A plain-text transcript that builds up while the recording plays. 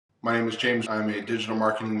My name is James. I'm a digital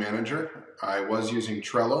marketing manager. I was using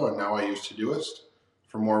Trello and now I use Todoist.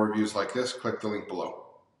 For more reviews like this, click the link below.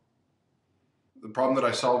 The problem that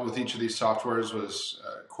I solved with each of these softwares was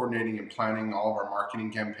coordinating and planning all of our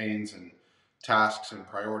marketing campaigns and tasks and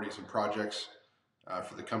priorities and projects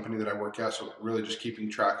for the company that I work at. So really just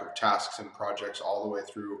keeping track of tasks and projects all the way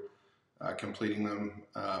through completing them.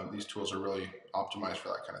 These tools are really optimized for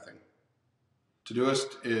that kind of thing.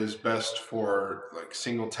 Todoist is best for like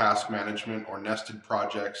single task management or nested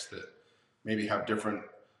projects that maybe have different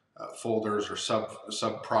folders or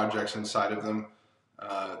sub projects inside of them.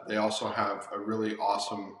 They also have a really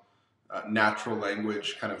awesome natural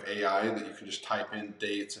language kind of AI that you can just type in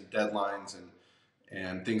dates and deadlines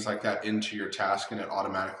and things like that into your task, and it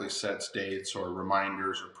automatically sets dates or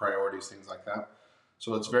reminders or priorities, things like that.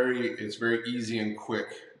 So it's very easy and quick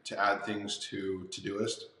to add things to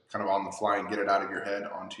Todoist, kind of on the fly, and get it out of your head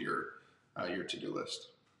onto your to-do list.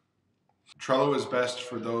 Trello is best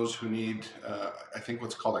for those who need, I think,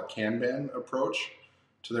 what's called a Kanban approach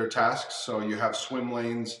to their tasks. So you have swim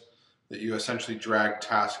lanes that you essentially drag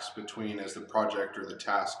tasks between as the project or the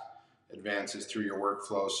task advances through your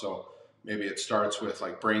workflow. So maybe it starts with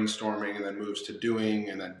like brainstorming and then moves to doing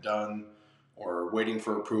and then done or waiting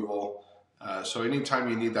for approval. So anytime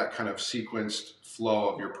you need that kind of sequenced flow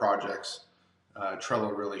of your projects,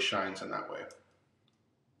 Trello really shines in that way.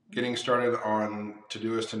 Getting started on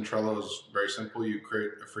Todoist and Trello is very simple. You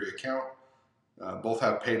create a free account. Both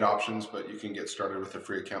have paid options, but you can get started with a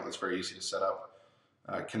free account that's very easy to set up.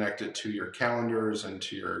 Connect it to your calendars and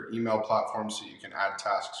to your email platform so you can add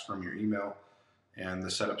tasks from your email. And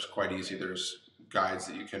the setup's quite easy. There's guides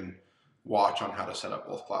that you can watch on how to set up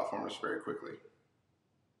both platforms very quickly.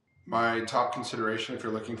 My top consideration if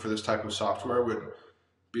you're looking for this type of software would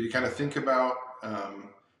be to kind of think about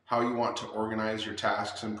how you want to organize your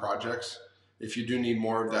tasks and projects. If you do need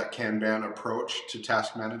more of that Kanban approach to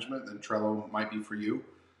task management, then Trello might be for you.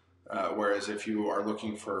 Whereas if you are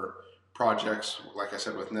looking for projects, like I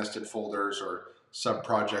said, with nested folders or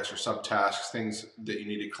sub-projects or sub-tasks, things that you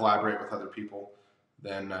need to collaborate with other people,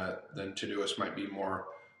 then Todoist might be more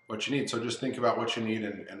what you need. So just think about what you need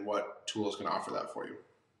and what tool is going to offer that for you.